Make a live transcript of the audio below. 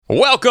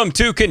Welcome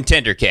to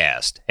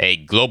ContenderCast, a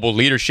global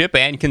leadership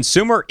and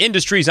consumer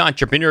industries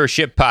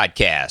entrepreneurship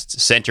podcast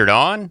centered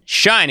on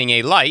shining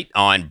a light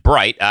on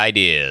bright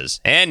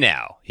ideas. And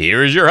now,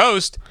 here is your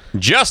host,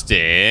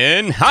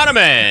 Justin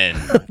Hahnemann.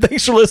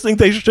 Thanks for listening.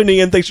 Thanks for tuning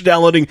in. Thanks for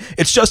downloading.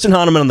 It's Justin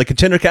Hahnemann on the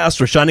ContenderCast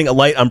for shining a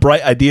light on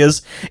bright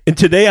ideas. And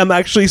today I'm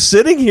actually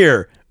sitting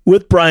here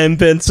with Brian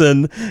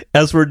Benson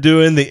as we're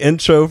doing the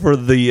intro for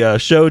the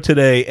show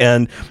today.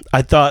 And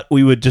I thought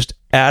we would just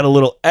add a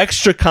little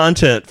extra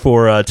content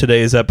for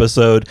today's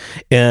episode.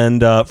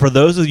 And for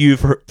those of you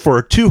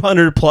for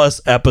 200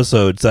 plus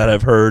episodes that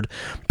have heard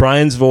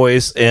Brian's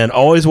voice and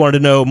always wanted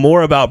to know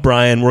more about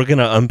Brian, we're going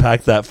to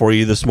unpack that for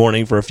you this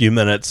morning for a few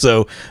minutes.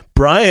 So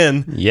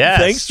Brian, yes,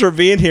 thanks for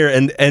being here.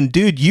 And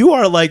dude, you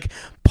are like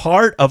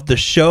part of the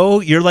show.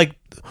 You're like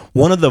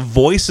one of the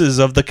voices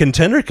of the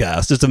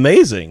ContenderCast. It's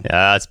amazing.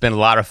 It's been a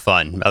lot of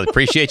fun. I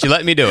appreciate you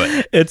letting me do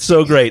it. It's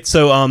so great.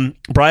 So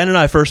Brian and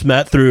I first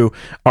met through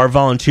our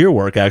volunteer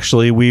work,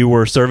 actually. We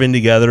were serving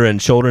together in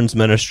children's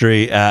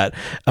ministry at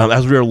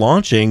as we were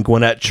launching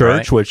Gwinnett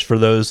Church, right, which for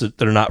those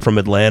that are not from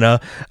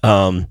Atlanta,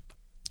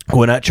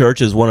 Gwinnett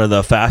Church is one of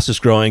the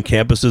fastest growing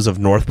campuses of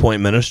North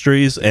Point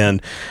Ministries,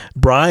 and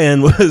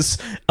Brian was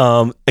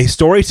a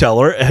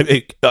storyteller.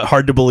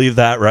 Hard to believe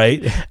that,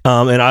 right?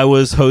 And I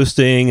was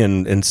hosting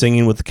and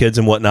singing with the kids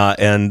and whatnot,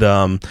 and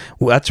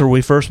that's where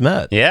we first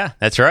met. Yeah,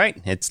 that's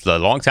right. It's a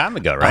long time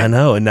ago, right? I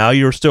know. And now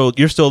you're still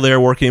there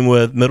working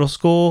with middle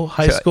school,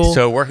 high school.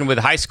 So working with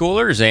high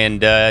schoolers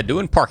and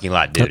doing parking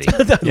lot duty.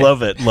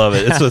 Love it.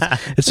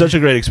 It's such a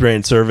great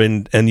experience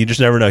serving, and you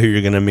just never know who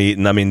you're going to meet.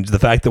 And I mean, the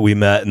fact that we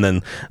met and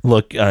then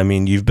look, I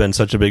mean, you've been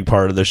such a big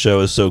part of the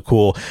show is so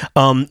cool.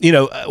 One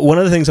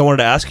of the things I wanted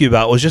to ask you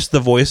about was just the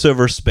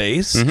voiceover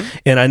space. Mm-hmm.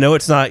 And I know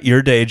it's not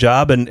your day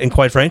job, and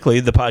quite frankly,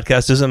 the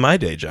podcast isn't my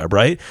day job,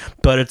 right?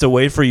 But it's a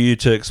way for you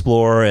to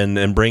explore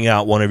and bring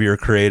out one of your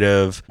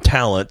creative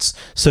talents.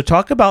 So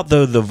talk about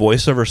the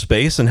voiceover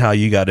space and how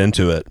you got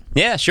into it.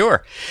 Yeah,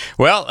 sure.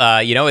 Well,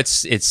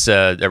 it's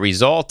a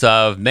result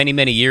of many,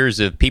 many years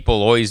of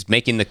people always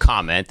making the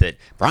comment that,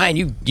 Brian,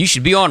 you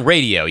should be on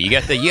radio. You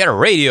got a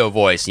radio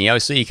voice,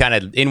 so you kind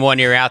of in one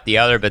ear out the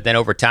other. But then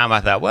over time,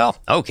 I thought, well,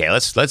 okay,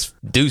 let's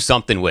do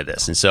something with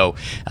this. And so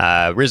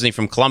originally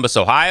from Columbus,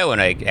 Ohio,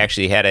 and I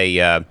actually had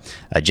a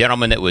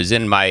gentleman that was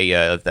in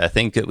my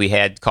thing that we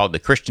had called the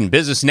Christian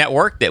Business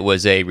Network. That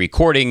was a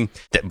recording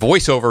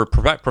voiceover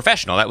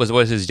professional. That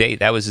was his day.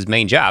 That was his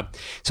main job.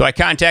 So I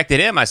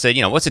contacted him. I said,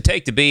 what's it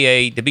take to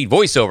be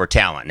voiceover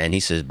talent? And he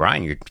says,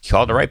 Brian, you're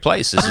called the right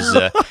place. This is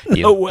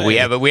no way. We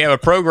have a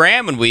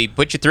program and we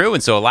put you through.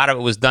 And so a lot of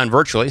it was done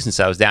virtually since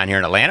I was down here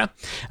in Atlanta.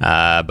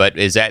 But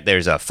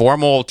there's a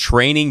formal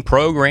training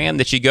program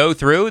that you go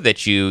through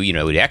that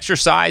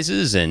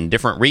exercises and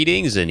different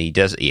readings, and he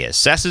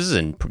assesses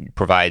and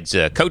provides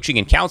coaching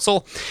and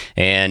counsel,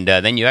 and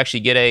then you actually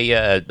get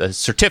a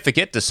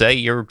certificate to say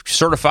you're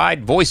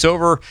certified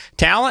voiceover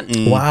talent.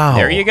 And wow,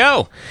 there you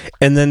go.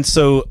 And then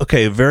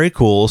okay, very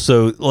cool.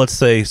 So let's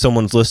say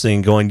someone's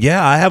listening, going,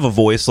 "Yeah, I have a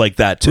voice like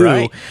that too."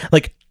 Right.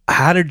 Like,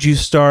 how did you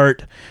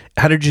start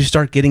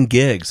getting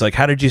gigs? Like,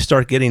 how did you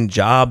start getting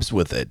jobs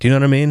with it? Do you know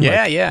what I mean?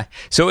 Yeah.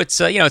 So it's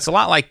it's a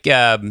lot like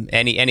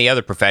any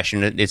other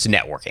profession. It's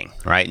networking,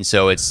 right? And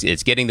so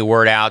it's getting the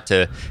word out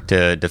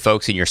to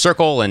folks in your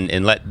circle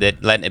and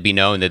letting it be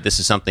known that this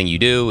is something you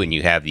do and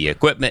you have the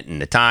equipment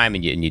and the time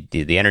and you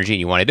the energy and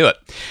you want to do it.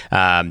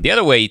 The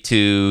other way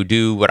to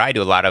do what I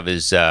do a lot of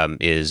is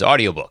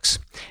audiobooks.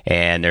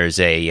 And there's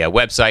a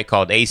website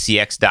called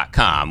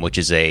acx.com, which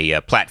is a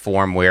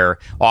platform where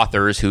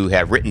authors who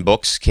have written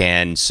books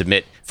can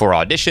submit for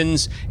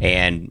auditions,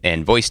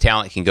 and voice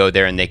talent can go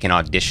there and they can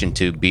audition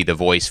to be the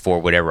voice for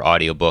whatever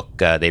audiobook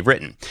they've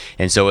written.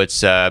 And so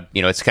it's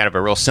it's kind of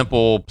a real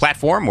simple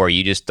platform where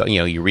you just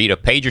you read a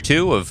page or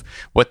two of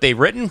what they've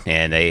written,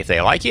 and if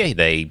they like you,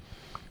 they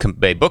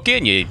book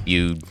in,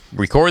 you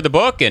record the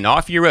book, and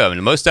off you go.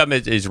 And most of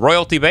them is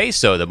royalty based,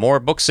 so the more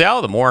books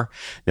sell, the more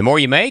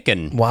you make.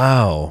 And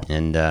wow,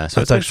 and so that's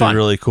it's actually fun.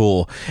 Really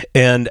cool.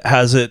 And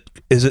is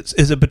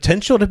it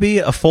potential to be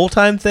a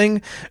full-time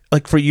thing,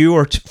 like for you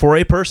or for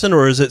a person,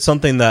 or is it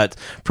something that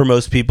for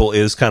most people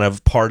is kind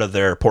of part of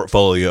their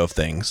portfolio of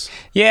things?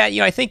 Yeah,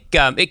 I think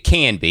it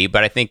can be,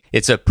 but I think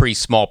it's a pretty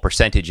small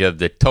percentage of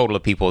the total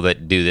of people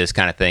that do this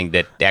kind of thing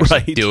that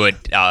actually do it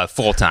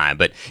full-time.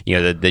 But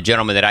the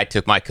gentleman that I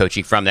took my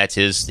coaching from, that's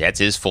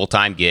his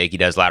full-time gig. He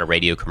does a lot of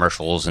radio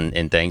commercials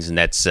and things, and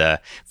that's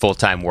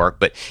full-time work.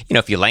 But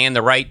if you land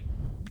the right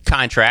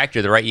contract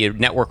or you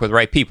network with the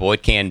right people,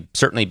 it can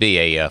certainly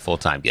be a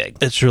full-time gig.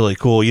 It's really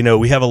cool.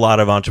 We have a lot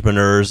of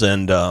entrepreneurs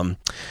and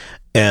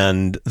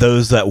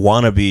those that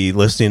want to be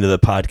listening to the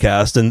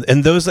podcast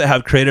and those that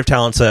have creative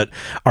talents that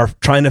are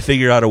trying to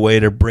figure out a way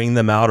to bring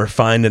them out or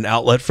find an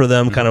outlet for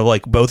them, kind of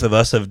like both of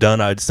us have done,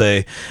 I'd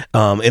say.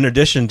 In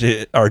addition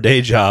to our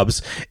day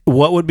jobs,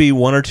 what would be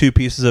one or two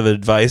pieces of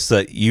advice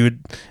that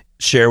you'd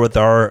share with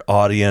our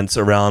audience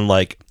around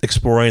like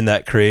exploring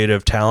that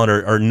creative talent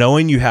or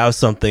knowing you have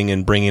something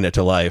and bringing it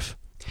to life?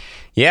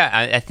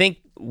 Yeah, I think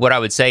what I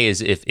would say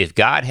is if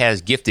God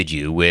has gifted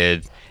you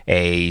with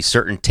a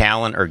certain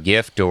talent or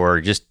gift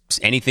or just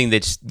anything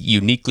that's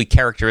uniquely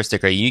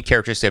characteristic or a unique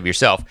characteristic of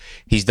yourself,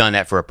 he's done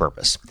that for a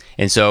purpose.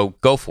 And so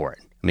go for it.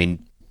 I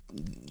mean,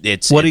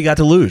 what do you got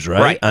to lose,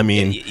 right? I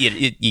mean,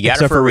 you got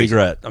except it for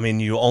regret. I mean,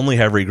 you only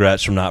have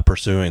regrets from not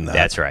pursuing that.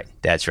 That's right.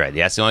 That's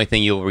the only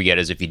thing you'll regret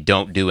is if you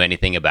don't do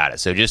anything about it.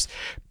 So just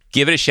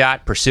give it a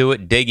shot, pursue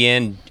it, dig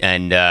in,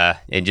 and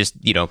just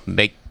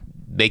make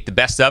the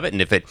best of it.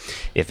 And if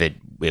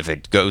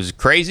it goes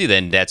crazy,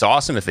 then that's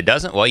awesome. If it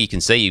doesn't, well, you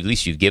can say at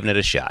least you've given it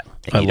a shot,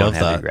 and you don't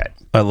have regret.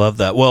 I love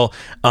that. Well,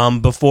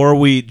 before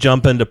we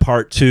jump into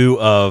part 2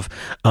 of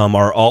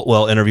our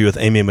Altwell interview with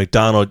Amy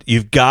McDonald,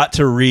 you've got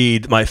to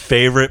read my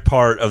favorite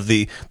part of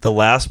the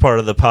last part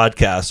of the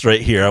podcast right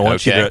here. I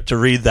want you to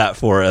read that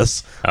for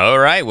us. All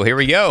right. Well, here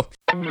we go.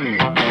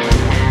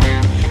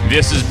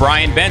 This is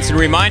Brian Benson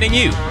reminding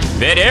you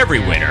that every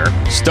winner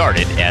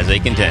started as a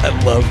contender.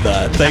 I love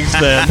that. Thanks,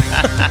 Ben.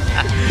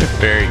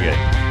 Very good.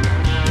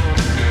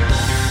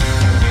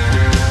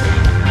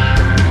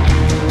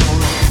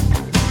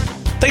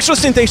 Thanks for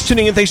listening, thanks for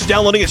tuning in, thanks for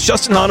downloading. It's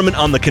Justin Hahnemann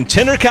on the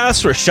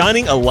ContenderCast. We're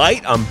shining a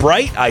light on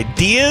bright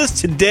ideas.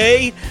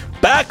 Today,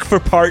 back for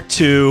part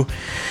 2,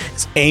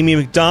 it's Amy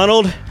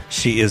McDonald.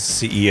 She is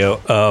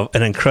CEO of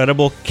an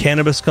incredible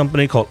cannabis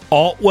company called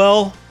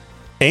Altwell.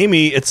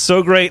 Amy, it's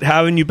so great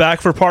having you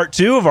back for part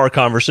 2 of our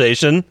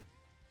conversation.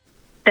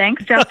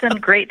 Thanks, Justin.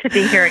 Great to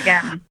be here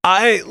again.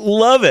 I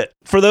love it.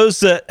 For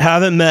those that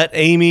haven't met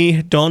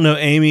Amy, don't know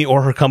Amy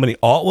or her company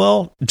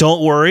Altwell,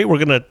 don't worry.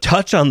 We're going to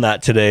touch on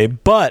that today.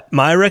 But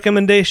my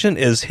recommendation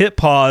is hit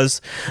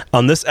pause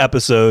on this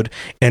episode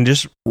and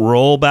just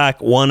roll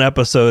back one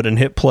episode and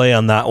hit play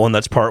on that one.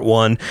 That's part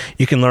 1.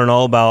 You can learn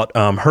all about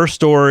her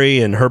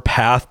story and her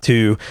path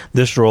to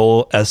this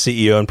role as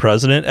CEO and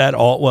president at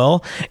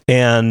Altwell,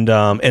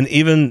 and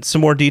even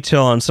some more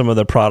detail on some of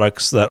the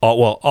products that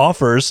Altwell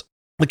offers.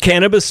 The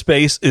cannabis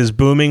space is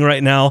booming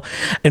right now.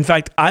 In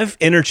fact, I've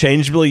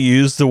interchangeably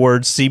used the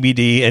word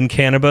CBD and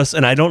cannabis,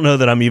 and I don't know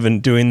that I'm even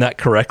doing that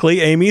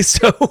correctly, Amy.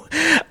 So,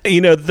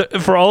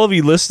 for all of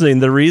you listening,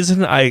 the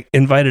reason I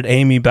invited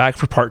Amy back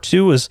for part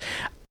 2 is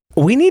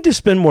we need to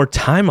spend more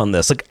time on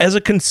this. Like, as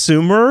a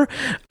consumer,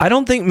 I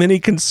don't think many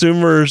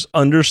consumers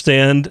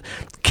understand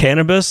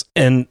cannabis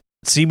and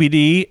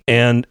CBD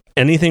and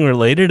anything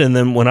related. And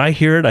then when I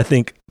hear it, I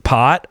think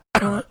pot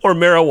or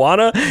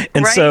marijuana.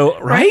 And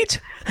right?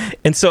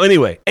 And so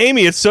anyway,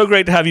 Amy, it's so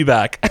great to have you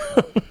back.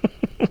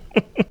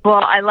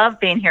 Well, I love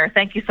being here.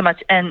 Thank you so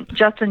much. And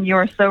Justin, you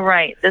are so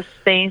right. This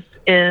space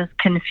is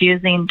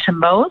confusing to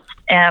most.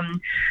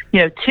 And,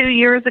 2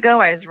 years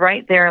ago, I was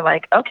right there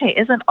like, okay,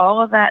 isn't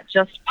all of that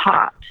just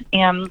pot?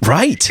 And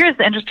right. Here's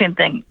the interesting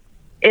thing.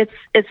 It's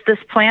this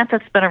plant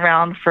that's been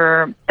around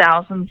for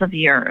thousands of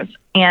years,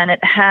 and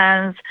it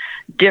has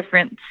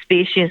different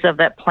species of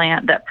that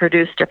plant that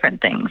produce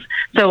different things.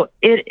 So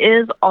it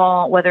is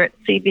all, whether it's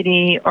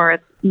CBD or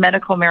it's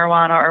medical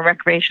marijuana or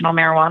recreational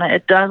marijuana,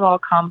 it does all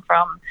come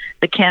from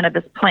the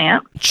cannabis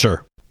plant.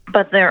 Sure.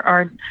 But there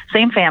are,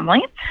 same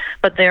family,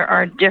 but there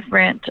are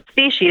different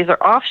species or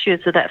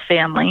offshoots of that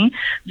family.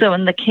 So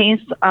in the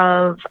case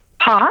of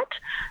pot,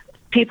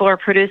 people are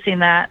producing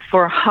that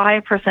for a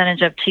high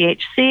percentage of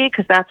THC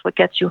because that's what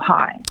gets you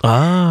high.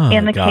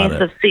 In the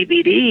case of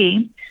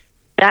CBD,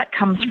 that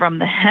comes from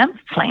the hemp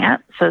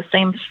plant, so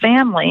same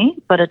family,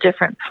 but a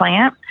different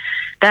plant.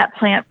 That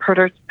plant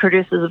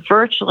produces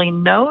virtually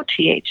no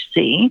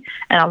THC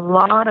and a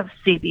lot of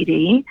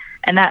CBD,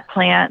 and that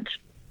plant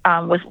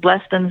with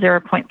less than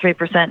 0.3%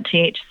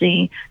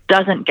 THC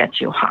doesn't get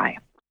you high.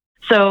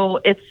 So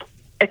it's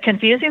a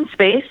confusing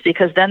space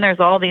because then there's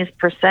all these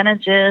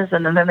percentages,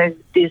 and then there's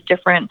these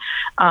different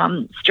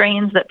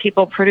strains that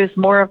people produce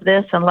more of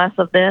this and less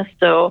of this.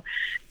 So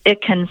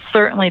it can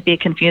certainly be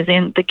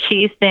confusing. The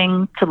key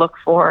thing to look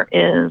for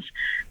is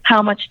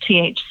how much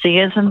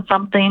THC is in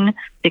something,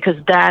 because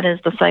that is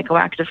the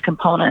psychoactive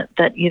component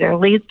that either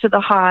leads to the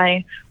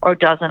high or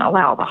doesn't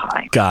allow the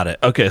high. Got it.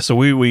 Okay, so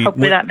we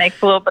hopefully that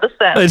makes a little bit of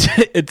sense.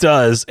 It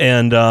does.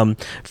 And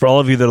for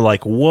all of you that are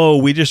like, whoa,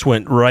 we just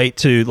went right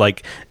to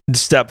like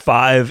step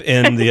 5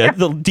 in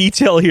the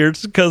detail here.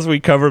 It's because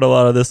we covered a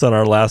lot of this on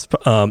our last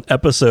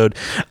episode.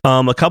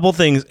 A couple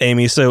things,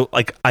 Amy. So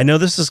like, I know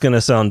this is going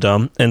to sound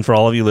dumb, and for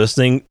all of you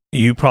listening,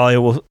 you probably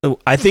will.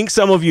 I think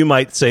some of you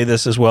might say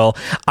this as well.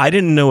 I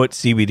didn't know what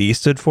CBD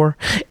stood for,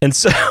 and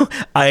so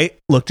I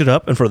looked it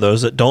up. And for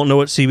those that don't know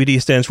what CBD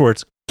stands for,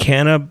 it's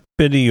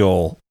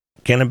cannabidiol.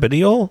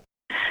 Cannabidiol?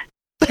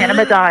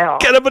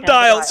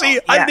 Cannabidiol. See, yeah.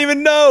 I didn't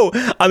even know.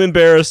 I'm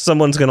embarrassed.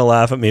 Someone's going to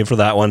laugh at me for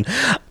that one.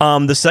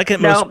 The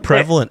second most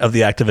prevalent of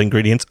the active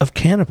ingredients of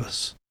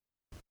cannabis.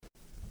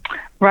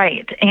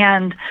 Right.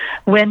 And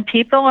when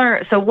people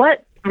are, so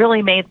what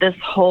really made this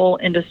whole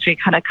industry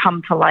kind of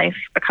come to life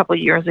a couple of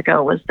years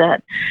ago was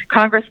that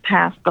Congress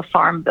passed the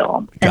Farm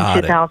Bill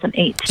in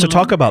 2018. So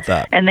talk about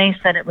that. And they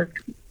said it was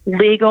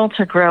legal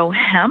to grow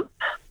hemp.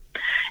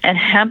 And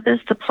hemp is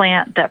the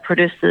plant that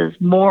produces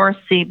more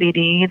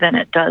CBD than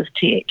it does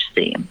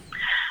THC.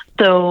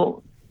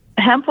 So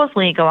hemp was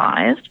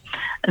legalized,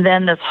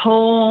 then this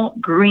whole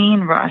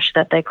green rush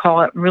that they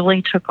call it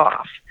really took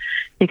off,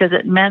 because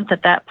it meant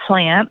that that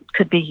plant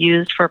could be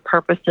used for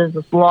purposes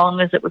as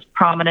long as it was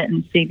prominent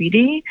in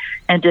CBD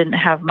and didn't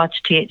have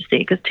much THC,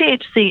 because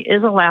THC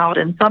is allowed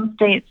in some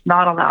states,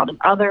 not allowed in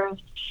others.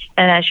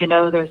 And as you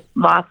know, there's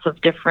lots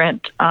of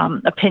different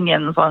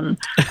opinions on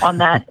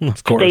that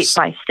state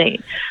by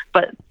state.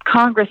 But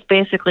Congress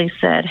basically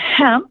said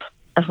hemp,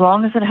 as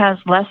long as it has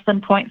less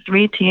than 0.3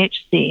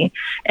 THC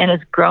and is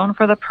grown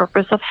for the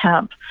purpose of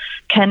hemp,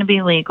 can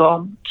be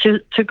legal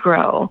to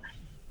grow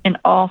in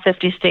all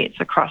 50 states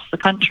across the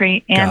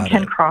country and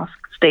can cross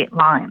state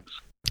lines.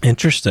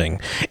 Interesting.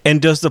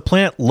 And does the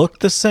plant look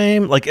the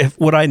same? Like,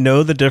 would I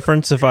know the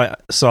difference if I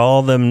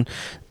saw them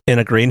in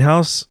a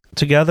greenhouse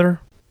together?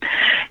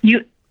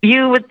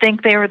 You would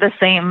think they were the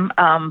same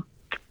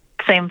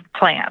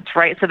plant,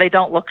 right? So they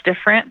don't look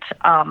different.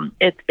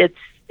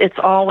 It's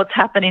all what's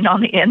happening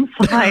on the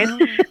inside.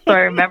 So I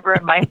remember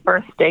in my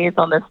first days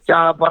on this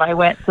job when I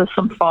went to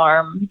some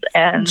farms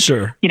and,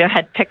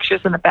 had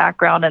pictures in the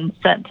background and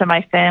sent to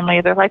my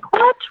family. They're like,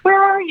 what?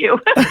 Where are you?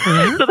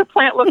 So the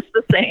plant looks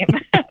the same.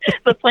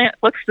 The plant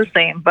looks the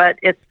same, but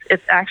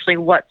it's actually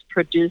what's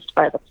produced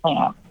by the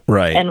plant.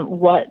 Right. And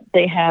what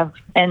they have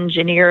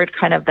engineered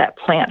kind of that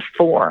plant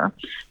for,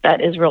 that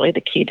is really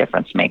the key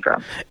difference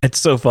maker. It's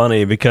so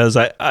funny because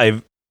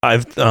I've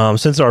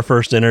since our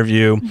first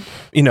interview,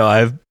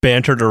 I've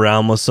bantered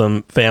around with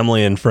some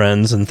family and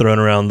friends and thrown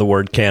around the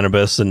word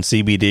cannabis and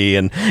CBD,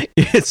 and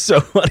it's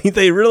so funny.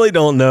 They really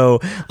don't know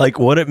like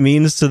what it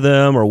means to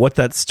them or what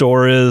that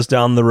store is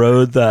down the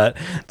road that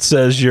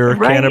says you're a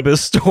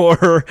cannabis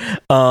store.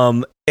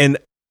 And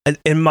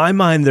in my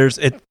mind,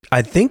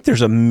 I think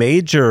there's a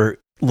major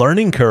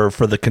learning curve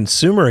for the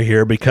consumer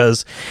here,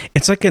 because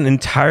it's like an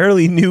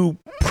entirely new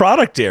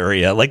product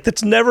area, like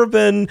that's never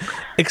been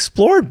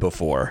explored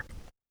before.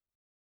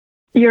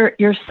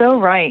 You're so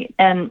right.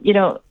 And,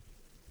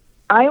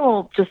 I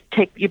will just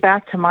take you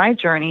back to my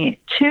journey.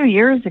 2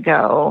 years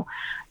ago,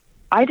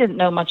 I didn't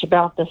know much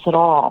about this at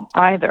all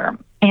either,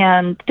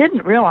 and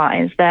didn't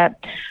realize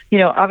that,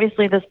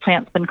 obviously this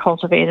plant's been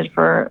cultivated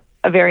for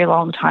a very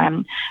long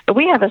time, but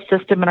we have a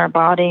system in our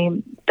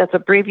body that's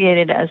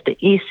abbreviated as the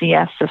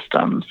ECS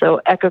system,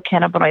 so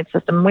ecocannabinoid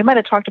system. We might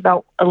have talked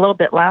about a little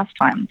bit last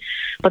time,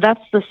 but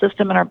that's the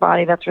system in our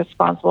body that's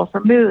responsible for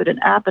mood and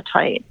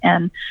appetite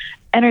and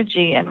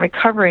energy and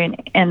recovery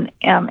and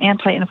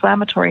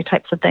anti-inflammatory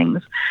types of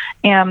things.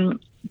 And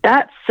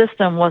that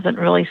system wasn't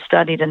really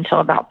studied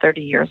until about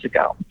 30 years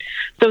ago.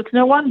 So it's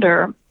no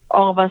wonder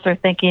all of us are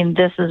thinking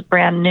this is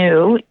brand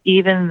new,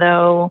 even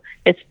though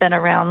it's been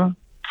around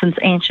since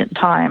ancient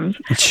times.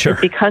 Sure.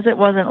 Because it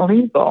wasn't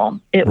legal,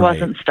 it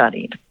wasn't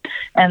studied.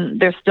 And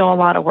there's still a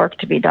lot of work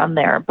to be done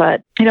there.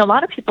 But, a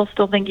lot of people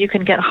still think you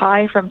can get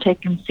high from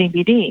taking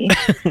CBD.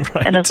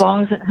 Right. And as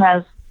long as it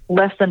has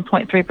less than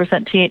 0.3%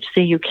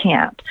 THC, you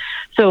can't.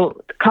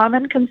 So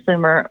common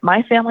consumer,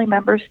 my family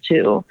members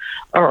too,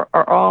 are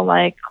all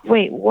like,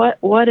 wait,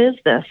 what is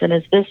this? And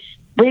is this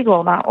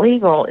legal, not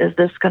legal? Is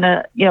this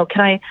gonna,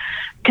 can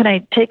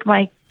I take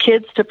my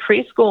kids to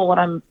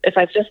preschool if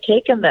I've just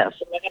taken this?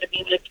 Am I going to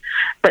be like,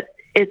 but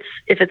if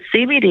it's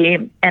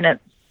CBD and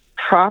it's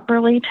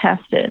properly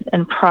tested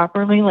and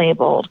properly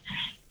labeled,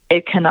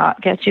 it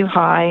cannot get you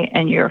high,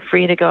 and you're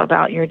free to go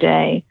about your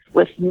day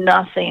with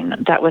nothing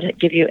that would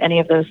give you any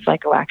of those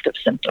psychoactive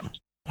symptoms.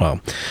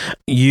 Wow.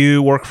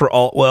 You work for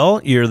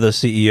Altwell. You're the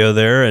CEO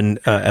there. And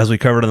as we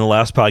covered in the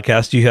last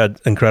podcast, you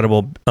had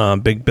incredible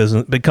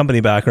big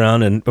company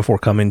background and before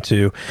coming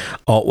to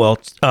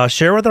Altwell.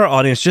 Share with our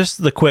audience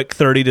just the quick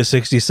 30 to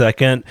 60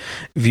 second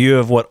view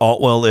of what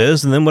Altwell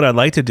is. And then what I'd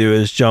like to do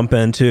is jump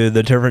into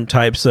the different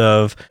types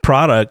of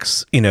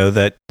products,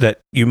 that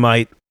you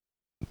might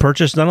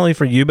purchase not only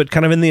for you, but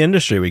kind of in the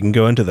industry. We can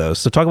go into those.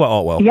 So talk about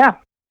Altwell.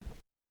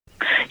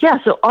 Yeah,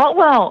 so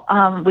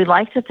Altwell, we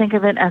like to think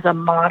of it as a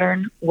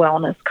modern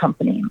wellness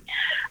company.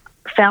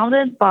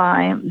 Founded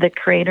by the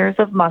creators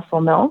of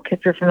Muscle Milk,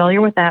 if you're familiar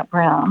with that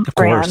brand. Of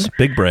course,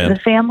 big brand. The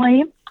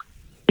family,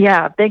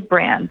 big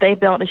brand. They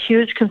built a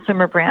huge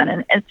consumer brand,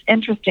 and it's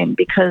interesting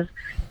because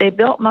they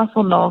built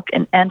Muscle Milk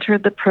and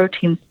entered the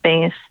protein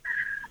space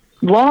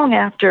long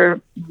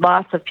after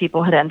lots of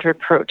people had entered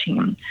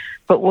protein.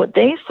 But what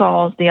they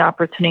saw was the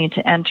opportunity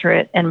to enter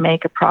it and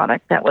make a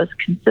product that was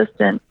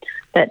consistent,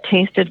 that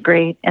tasted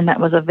great, and that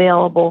was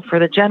available for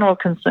the general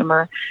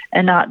consumer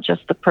and not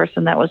just the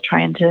person that was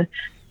trying to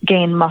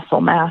gain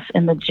muscle mass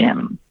in the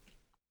gym.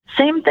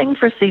 Same thing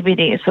for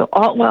CBD. So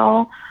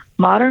Altwell,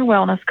 modern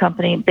wellness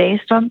company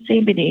based on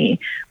CBD,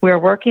 we're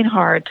working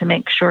hard to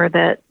make sure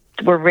that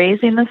we're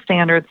raising the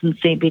standards in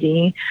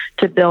CBD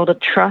to build a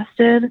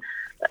trusted,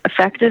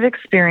 effective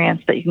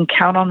experience that you can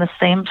count on the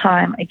same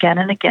time again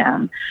and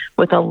again,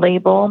 with a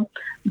label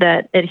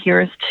that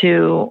adheres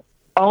to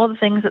all of the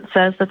things it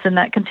says that's in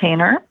that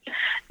container,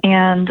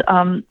 and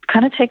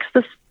kind of takes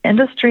this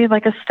industry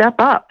like a step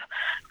up,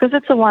 because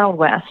it's a Wild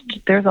West.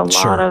 There's a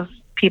lot of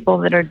people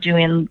that are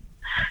doing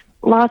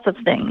lots of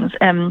things.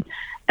 And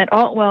at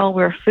Altwell,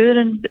 we're food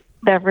and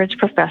beverage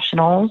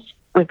professionals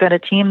We've got a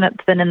team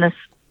that's been in this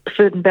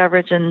food and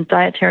beverage and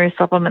dietary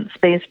supplement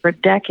space for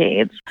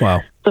decades.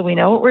 Wow. So we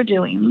know what we're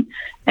doing,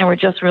 and we're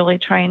just really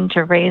trying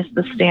to raise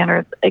the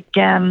standards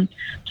again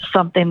to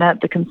something that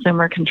the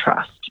consumer can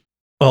trust.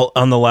 Well,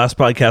 on the last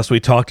podcast, we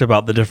talked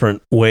about the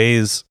different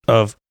ways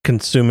of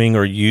consuming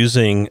or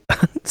using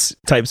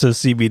types of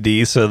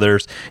CBD. So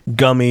there's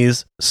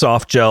gummies,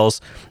 soft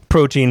gels,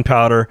 protein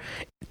powder,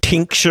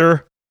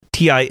 tincture,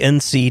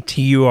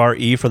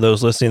 TINCTURE for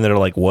those listening that are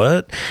like,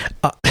 what?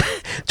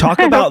 Talk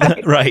about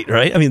that. Right.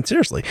 I mean,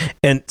 seriously.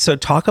 And so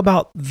talk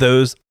about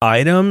those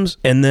items.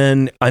 And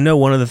then I know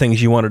one of the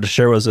things you wanted to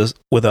share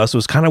with us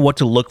was kind of what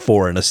to look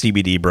for in a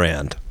CBD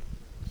brand.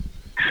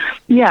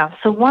 Yeah.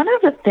 So one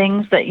of the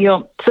things that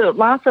so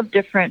lots of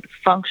different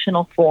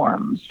functional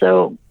forms.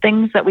 So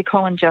things that we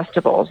call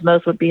ingestibles, and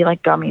those would be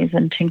like gummies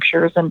and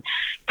tinctures and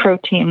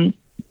protein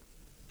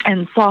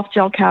and soft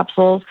gel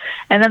capsules.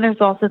 And then there's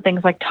also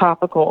things like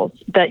topicals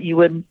that you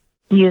would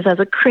use as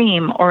a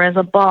cream or as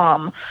a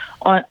balm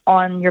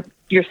on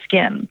your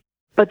skin.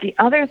 But the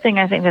other thing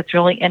I think that's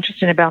really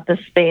interesting about this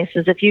space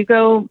is if you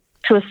go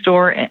to a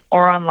store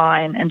or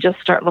online and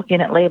just start looking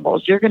at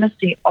labels, you're going to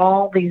see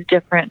all these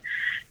different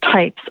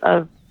types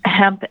of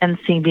hemp and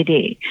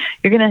CBD.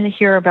 You're going to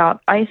hear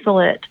about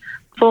isolate,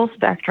 full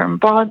spectrum,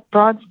 broad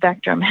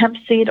spectrum, hemp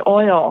seed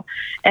oil.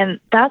 And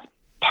that's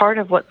part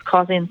of what's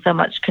causing so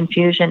much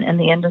confusion in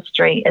the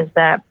industry, is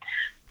that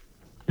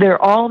there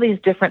are all these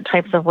different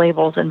types of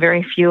labels and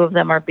very few of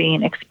them are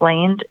being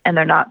explained, and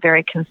they're not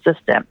very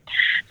consistent.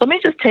 So let me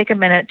just take a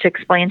minute to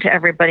explain to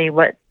everybody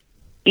what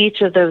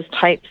each of those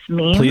types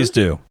means. Please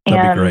do.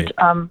 That'd be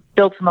great.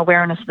 Build some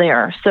awareness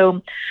there.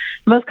 So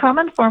most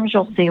common forms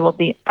you'll see will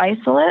be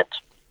isolate,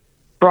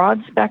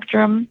 broad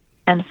spectrum,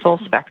 and full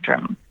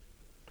spectrum.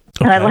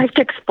 Okay. And I'd like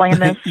to explain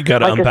this. You got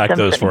to unpack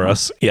those for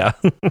us. Yeah.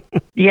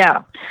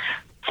 Yeah.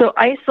 So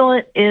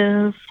isolate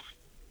is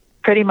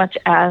pretty much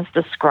as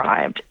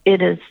described.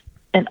 It is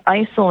an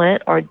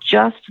isolate, or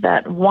just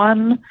that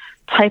one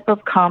type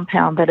of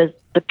compound that is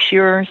the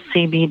pure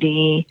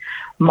CBD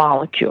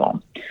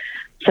molecule.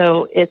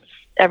 So it's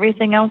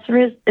everything else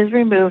is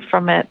removed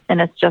from it,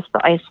 and it's just the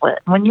isolate.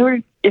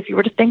 If you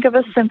were to think of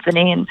a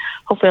symphony, and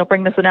hopefully I'll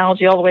bring this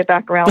analogy all the way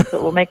back around so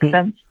it will make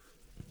sense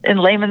in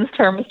layman's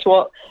terms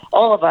to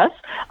all of us,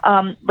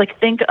 like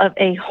think of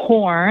a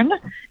horn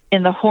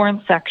in the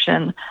horn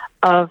section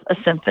of a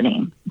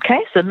symphony.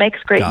 Okay, so it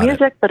makes great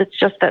music, but it's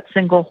just that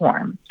single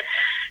horn.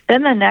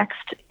 Then the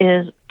next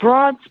is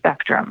broad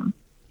spectrum.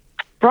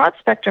 Broad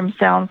spectrum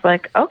sounds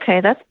like,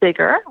 okay, that's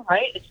bigger,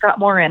 right? It's got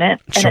more in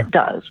it, and it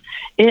does.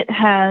 It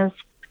has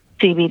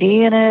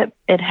CBD in it.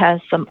 It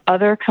has some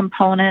other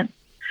components,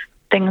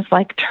 things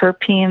like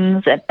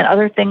terpenes and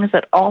other things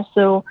that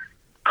also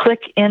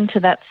click into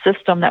that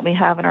system that we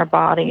have in our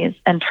bodies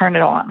and turn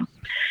it on.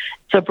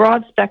 So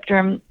broad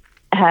spectrum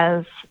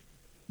has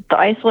the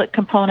isolate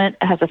component,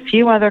 it has a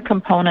few other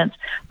components,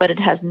 but it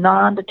has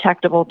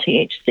non-detectable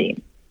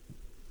THC.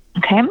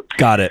 Okay?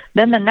 Got it.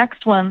 Then the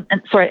next one,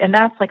 and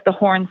that's like the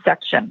horn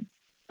section.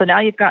 So now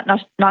you've got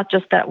not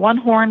just that one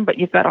horn, but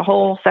you've got a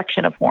whole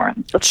section of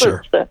horns. The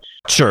flutes, the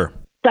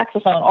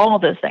saxophone, all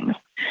of those things.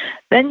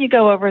 Then you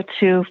go over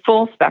to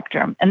full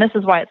spectrum, and this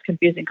is why it's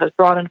confusing, because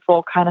broad and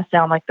full kind of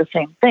sound like the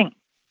same thing.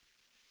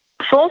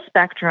 Full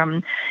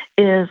spectrum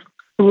is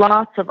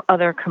lots of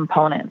other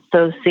components.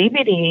 So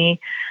CBD,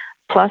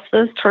 plus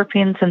those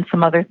terpenes and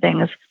some other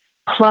things,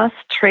 plus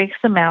trace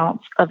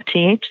amounts of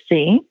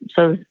THC,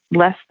 so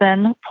less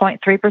than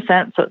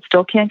 0.3%, so it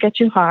still can't get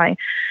you high,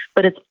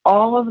 but it's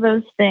all of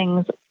those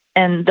things,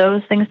 and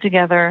those things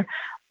together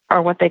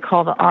are what they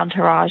call the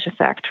entourage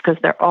effect, because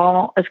they're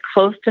all as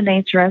close to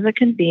nature as it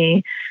can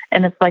be,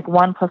 and it's like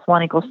 1 +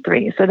 1 =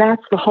 3. So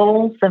that's the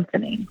whole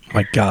symphony.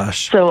 My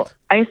gosh. So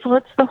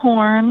isolate's the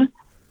horn,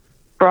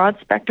 broad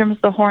spectrum's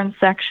the horn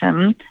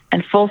section,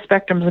 and full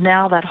spectrum's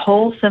now that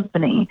whole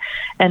symphony.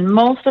 And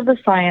most of the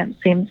science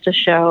seems to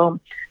show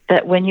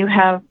that when you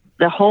have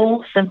the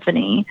whole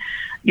symphony,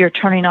 you're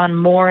turning on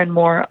more and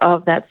more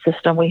of that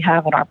system we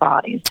have in our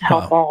bodies to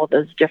help all of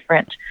those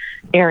different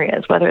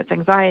areas, whether it's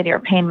anxiety or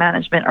pain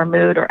management or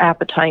mood or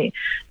appetite.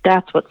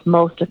 That's what's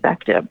most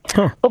effective.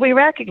 But we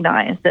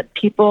recognize that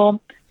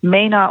people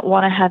may not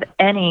want to have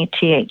any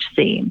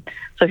THC.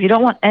 So if you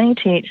don't want any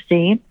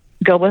THC,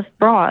 go with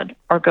broad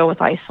or go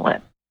with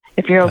isolate.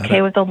 If you're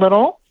okay with a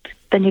little,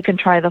 then you can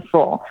try the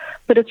full.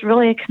 But it's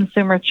really a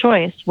consumer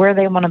choice where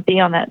they want to be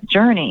on that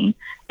journey,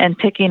 and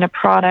picking a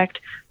product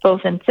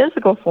both in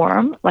physical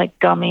form, like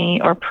gummy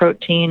or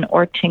protein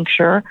or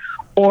tincture,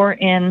 or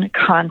in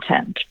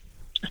content.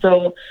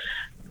 So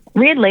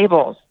read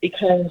labels,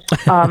 because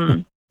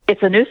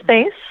it's a new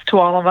space to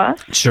all of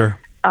us. Sure.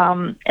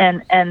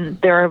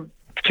 And there are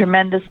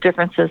tremendous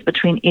differences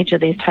between each of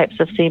these types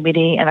of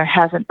CBD, and there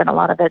hasn't been a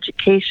lot of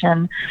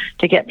education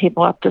to get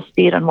people up to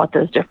speed on what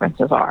those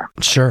differences are.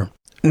 Sure.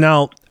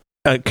 Now,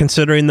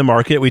 considering the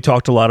market, we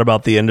talked a lot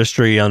about the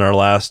industry on our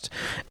last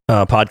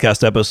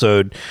podcast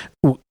episode.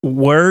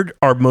 Where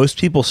are most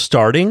people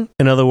starting?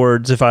 In other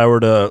words, if I were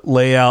to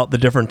lay out the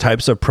different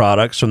types of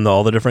products from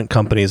all the different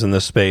companies in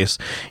this space,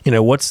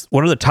 what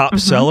are the top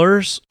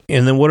sellers,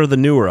 and then what are the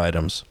newer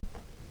items?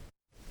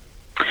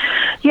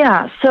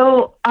 Yeah,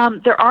 so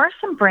there are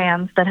some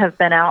brands that have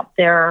been out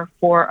there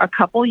for a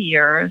couple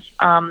years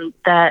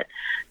that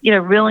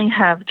really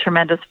have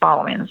tremendous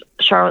followings.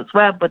 Charlotte's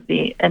Web would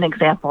be an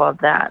example of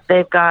that.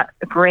 They've got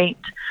a great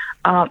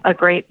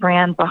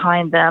brand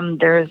behind them.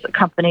 There's a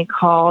company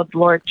called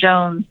Lord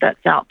Jones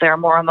that's out there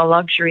more on the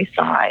luxury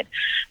side.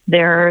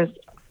 There's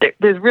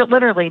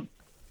literally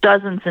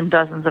dozens and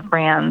dozens of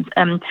brands.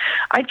 And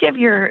I'd give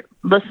your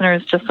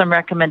listeners just some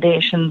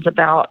recommendations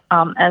about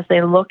as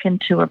they look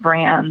into a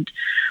brand,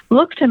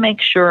 look to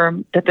make sure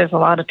that there's a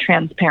lot of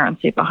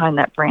transparency behind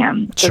that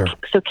brand. Sure.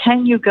 So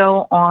can you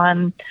go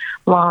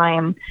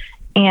online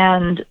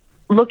and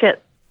look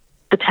at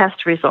the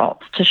test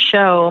results to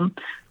show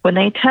when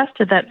they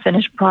tested that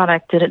finished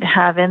product, did it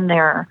have in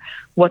there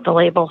what the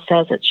label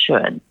says it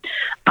should?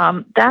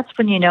 That's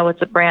when you know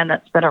it's a brand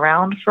that's been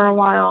around for a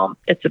while.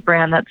 It's a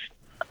brand that's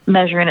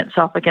measuring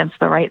itself against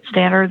the right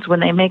standards when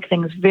they make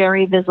things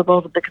very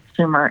visible to the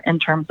consumer in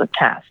terms of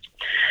test.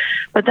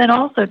 But then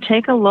also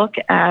take a look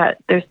at,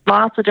 there's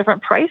lots of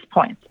different price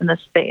points in this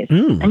space.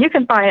 And you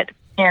can buy it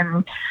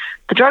in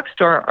the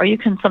drugstore, or you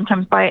can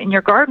sometimes buy it in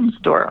your garden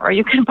store, or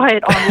you can buy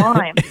it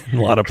online. A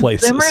lot of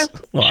places.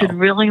 Consumers should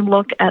really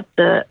look at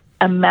the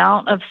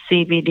amount of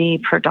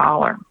CBD per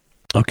dollar.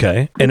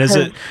 Okay. And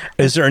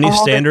is there any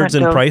standards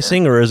in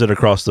pricing, or is it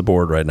across the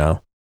board right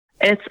now?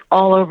 It's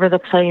all over the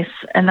place,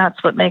 and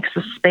that's what makes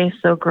the space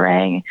so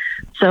gray.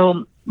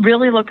 So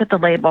really look at the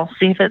label,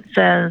 see if it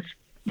says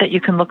that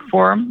you can look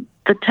for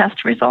the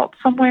test results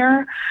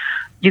somewhere.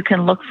 You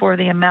can look for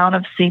the amount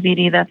of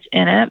CBD that's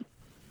in it,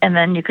 and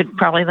then you could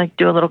probably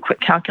do a little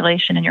quick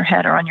calculation in your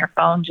head or on your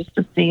phone just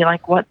to see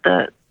what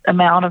the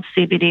amount of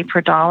CBD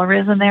per dollar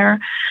is in there.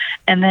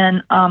 And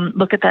then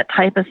look at that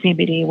type of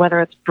CBD, whether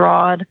it's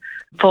broad,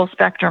 full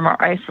spectrum, or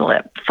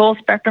isolate. Full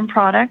spectrum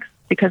products,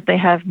 because they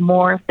have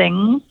more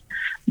things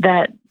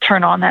that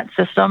turn on that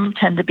system,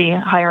 tend to be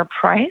higher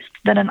priced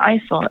than an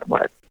isolate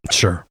would.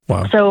 Sure.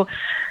 Wow. So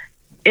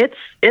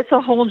it's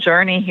a whole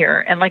journey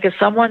here. And if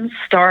someone's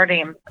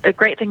starting, a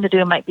great thing to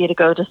do might be to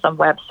go to some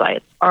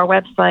websites. Our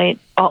website,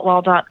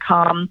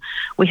 altwell.com,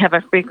 we have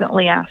a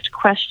frequently asked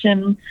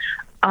question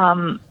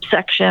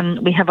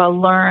section. We have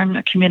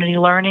a community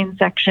learning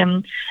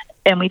section.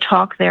 And we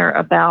talk there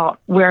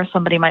about where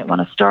somebody might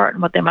want to start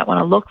and what they might want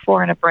to look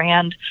for in a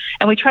brand.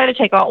 And we try to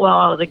take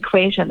Altwell out of the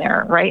equation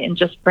there, right? And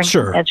just bring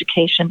some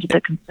education to the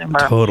consumer.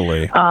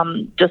 Totally.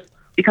 Just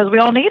because we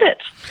all need it.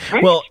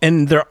 Right? Well,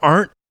 and there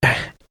aren't,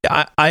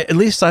 at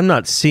least I'm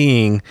not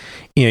seeing,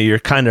 you're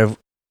kind of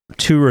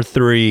 2 or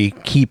 3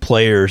 key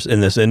players in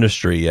this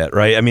industry yet,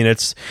 right? I mean,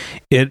 it's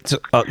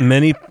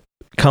many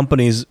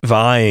companies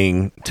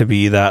vying to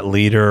be that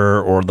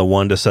leader or the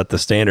one to set the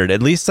standard.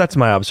 At least that's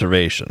my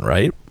observation,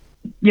 right?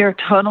 You're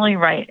totally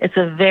right. It's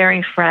a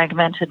very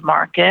fragmented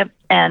market,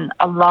 and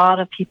a lot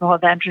of people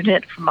have entered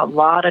it from a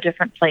lot of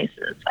different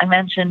places. I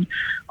mentioned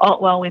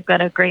Altwell, we've got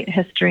a great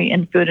history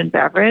in food and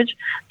beverage.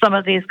 Some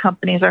of these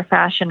companies are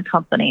fashion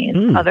companies.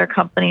 Other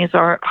companies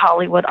are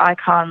Hollywood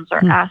icons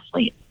or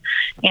athletes.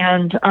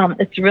 And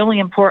it's really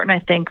important,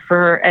 I think,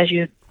 as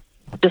you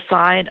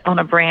decide on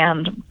a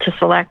brand to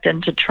select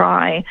and to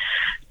try,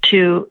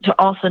 to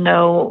also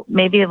know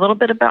maybe a little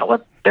bit about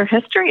what their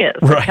history is.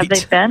 Right. Have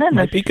they been in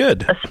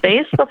a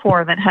space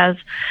before that has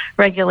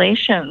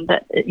regulation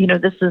that,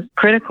 this is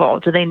critical?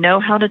 Do they know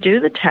how to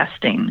do the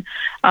testing?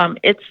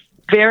 It's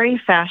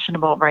very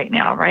fashionable right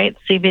now, right?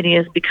 CBD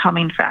is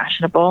becoming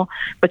fashionable,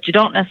 but you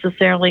don't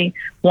necessarily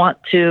want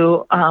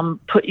to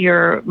put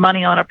your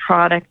money on a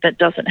product that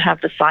doesn't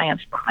have the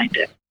science behind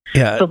it.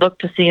 Yeah. So look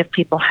to see if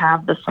people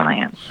have the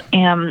science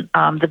and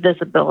the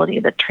visibility,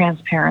 the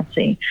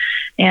transparency.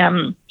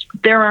 And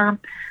there are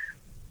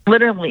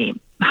literally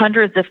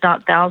hundreds, if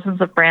not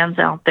thousands, of brands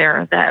out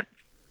there that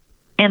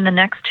in the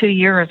next 2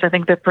 years, I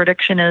think the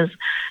prediction is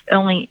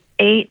only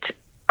 2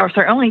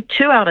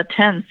 out of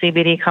 10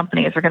 CBD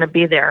companies are going to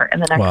be there in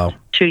the next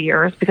 2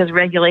 years because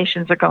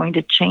regulations are going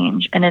to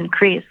change and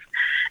increase.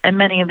 And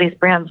many of these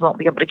brands won't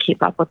be able to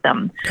keep up with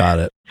them. Got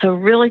it. So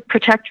really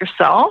protect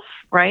yourself,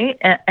 right?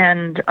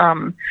 And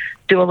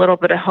do a little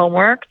bit of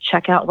homework,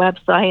 check out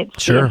websites.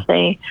 Sure.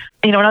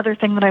 Another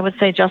thing that I would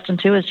say, Justin,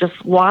 too, is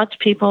just watch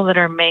people that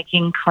are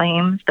making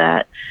claims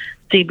that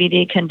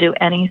CBD can do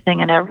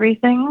anything and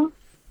everything.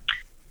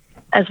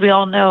 As we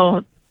all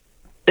know,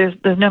 there's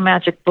no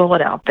magic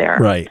bullet out there.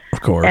 Right,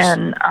 of course.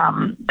 And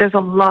there's a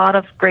lot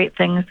of great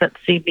things that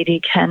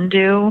CBD can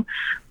do,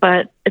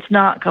 but it's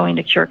not going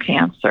to cure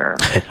cancer.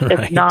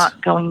 It's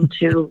not going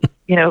to,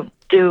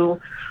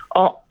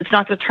 it's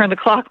not going to turn the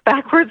clock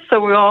backwards so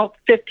we're all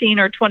 15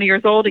 or 20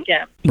 years old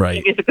again. Right.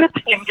 Maybe it's a good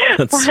thing.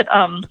 That's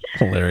but,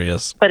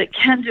 hilarious. But it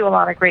can do a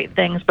lot of great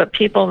things. But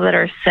people that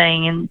are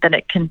saying that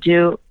it can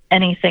do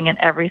anything and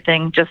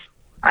everything, just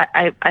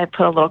I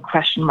put a little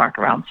question mark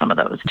around some of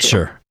those too.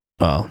 Sure.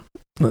 Oh,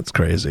 that's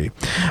crazy.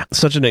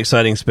 Such an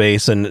exciting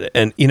space. And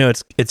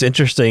it's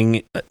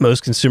interesting.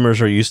 Most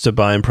consumers are used to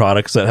buying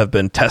products that have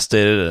been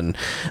tested and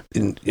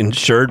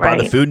insured by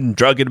the Food and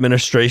Drug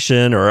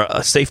Administration or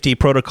safety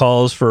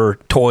protocols for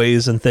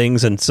toys and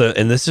things. And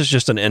this is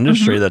just an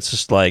industry that's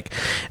just like,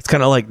 it's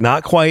kind of like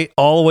not quite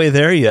all the way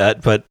there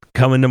yet, but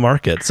coming to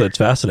market. So it's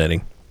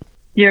fascinating.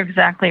 You're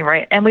exactly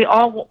right. And we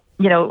all,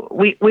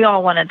 we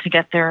all wanted to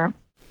get there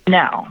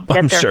now,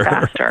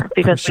 faster,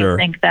 because we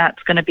think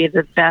that's going to be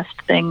the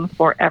best thing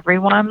for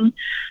everyone.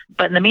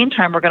 But in the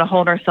meantime, we're going to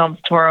hold ourselves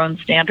to our own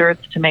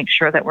standards to make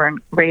sure that we're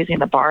raising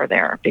the bar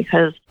there,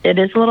 because it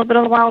is a little bit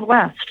of the Wild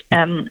West.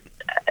 And,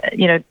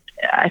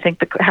 I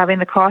think having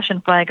the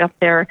caution flag up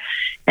there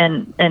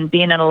and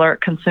being an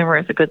alert consumer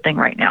is a good thing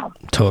right now.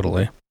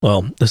 Totally.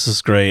 Well, this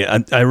is great.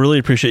 I really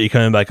appreciate you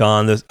coming back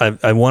on.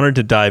 I wanted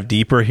to dive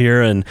deeper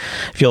here, and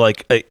feel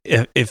like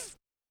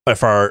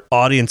if our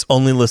audience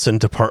only listened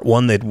to part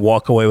one, they'd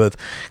walk away with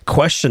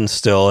questions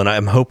still. And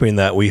I'm hoping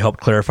that we helped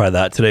clarify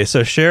that today.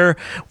 So share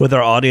with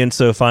our audience,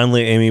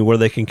 finally, Amy, where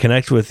they can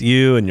connect with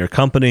you and your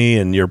company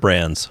and your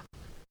brands.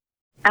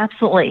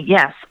 Absolutely.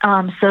 Yes.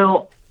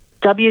 So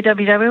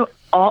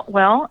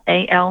www.altwell,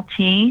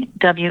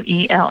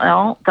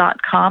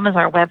 ALTWELL.com is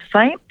our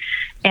website.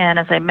 And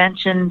as I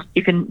mentioned,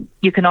 you can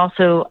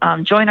also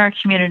join our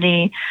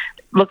community,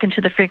 look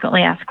into the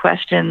frequently asked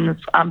questions,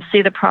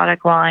 see the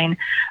product line.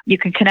 You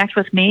can connect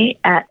with me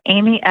at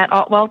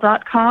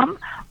amy@altwell.com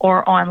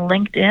or on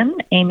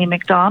LinkedIn, Amy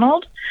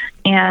McDonald,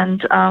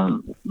 and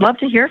love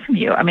to hear from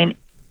you. I mean,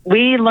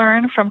 we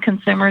learn from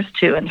consumers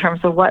too in terms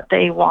of what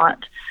they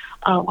want,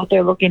 what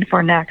they're looking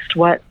for next,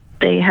 what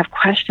they have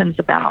questions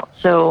about.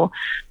 So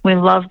we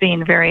love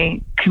being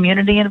very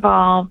community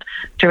involved,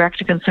 direct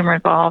to consumer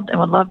involved, and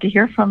would love to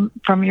hear from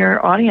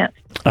your audience.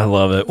 I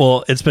love it.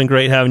 Well, it's been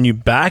great having you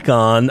back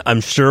on.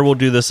 I'm sure we'll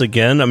do this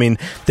again. I mean,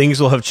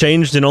 things will have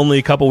changed in only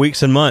a couple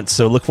weeks and months,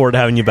 so look forward to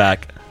having you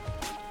back.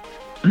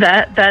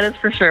 That is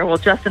for sure. Well,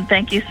 Justin,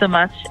 thank you so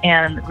much,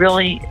 and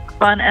really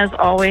fun as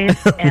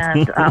always,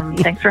 and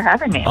thanks for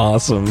having me.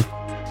 Awesome.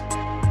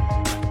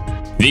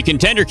 The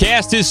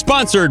ContenderCast is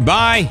sponsored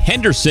by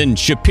Henderson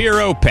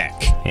Shapiro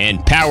Peck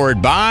and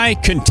powered by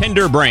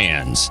Contender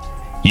Brands.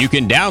 You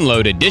can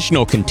download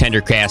additional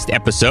ContenderCast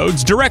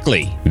episodes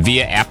directly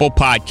via Apple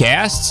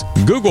Podcasts,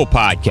 Google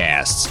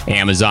Podcasts,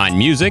 Amazon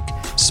Music,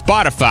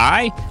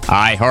 Spotify,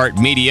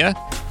 iHeartMedia,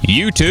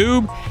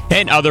 YouTube,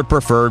 and other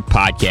preferred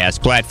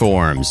podcast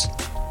platforms.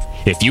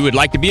 If you would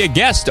like to be a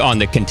guest on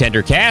the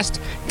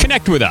ContenderCast,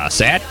 connect with us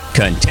at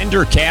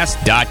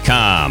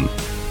contendercast.com.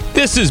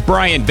 This is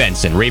Brian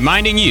Benson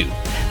reminding you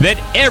that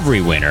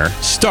every winner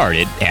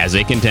started as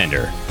a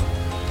contender.